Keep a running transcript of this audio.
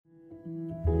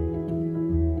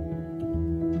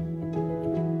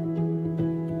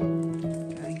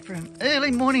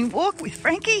early morning walk with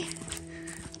Frankie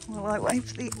while I wait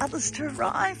for the others to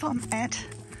arrive. I'm at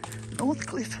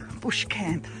Northcliffe Bush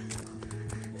Camp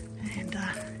and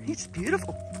it's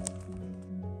beautiful.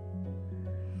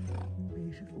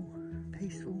 Beautiful,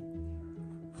 peaceful.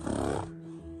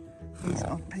 He's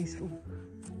not peaceful.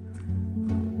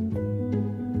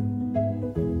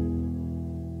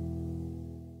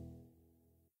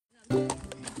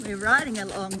 We're riding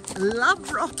along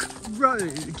Love Rock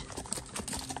Road.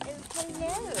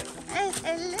 Hello.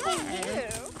 Hello.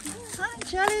 Hello. I'm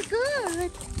jolly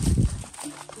good.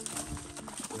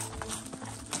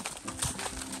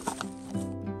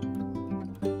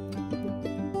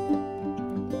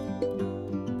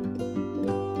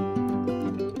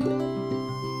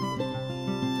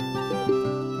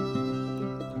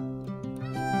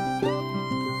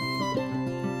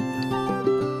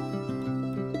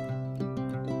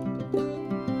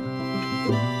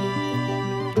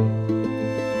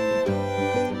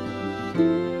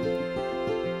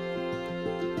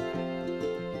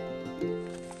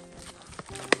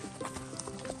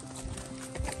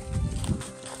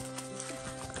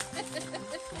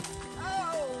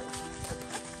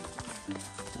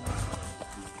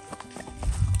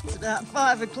 It's about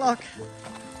 5 o'clock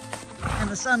and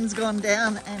the sun's gone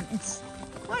down and it's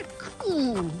quite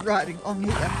cool riding along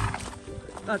here,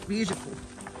 but beautiful.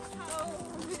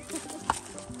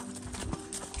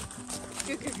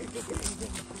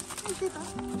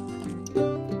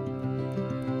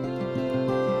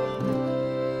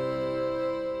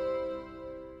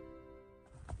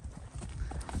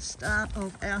 Start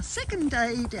of our second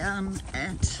day down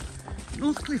at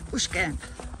Northcliffe Bush Camp.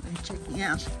 We're checking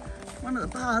out one of the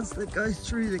paths that goes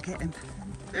through the camp.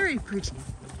 Very pretty.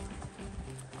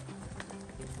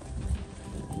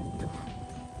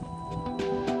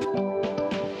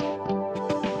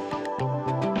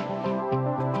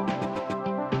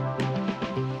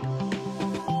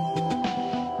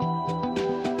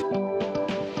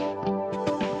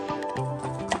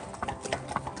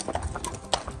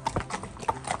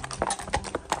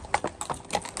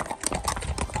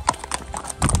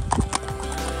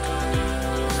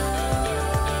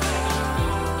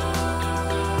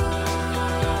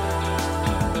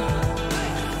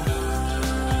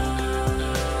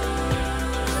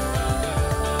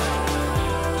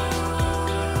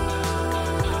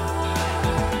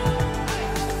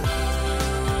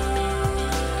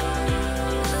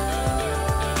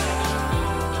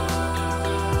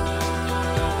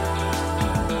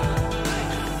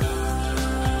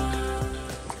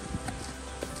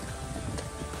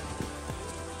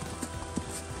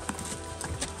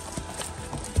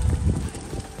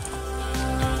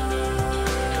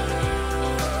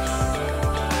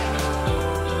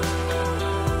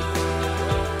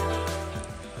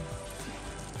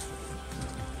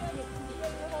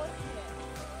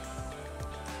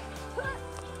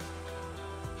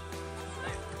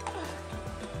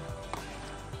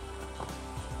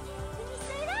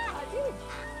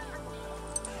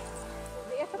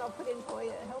 I'll put in for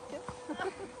you to help you.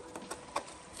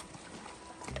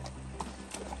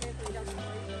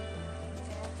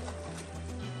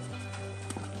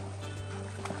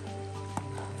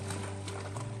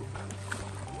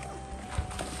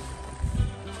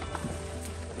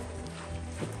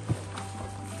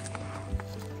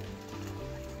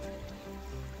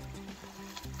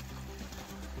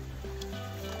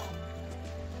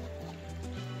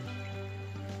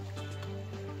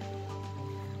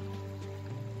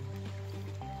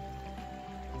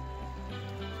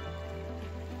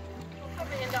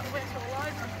 End up wet all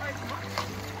over,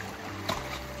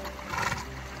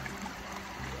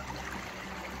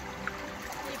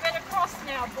 You better cross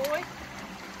now, boy.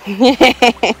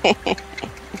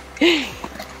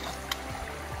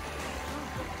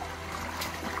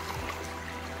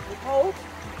 Cold?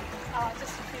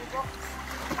 Just a few rocks.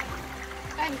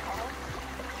 And cold.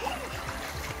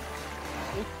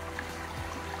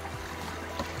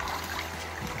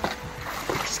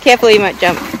 Just careful, you might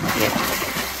jump. Yeah.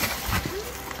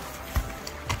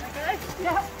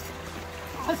 Yeah.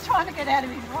 I was trying to get out of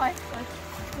his way. So.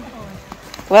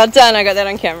 Well done, I got that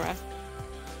on camera.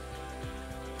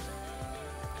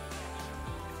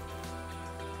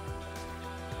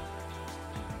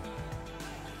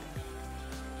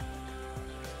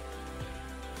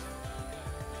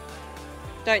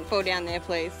 Don't fall down there,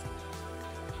 please.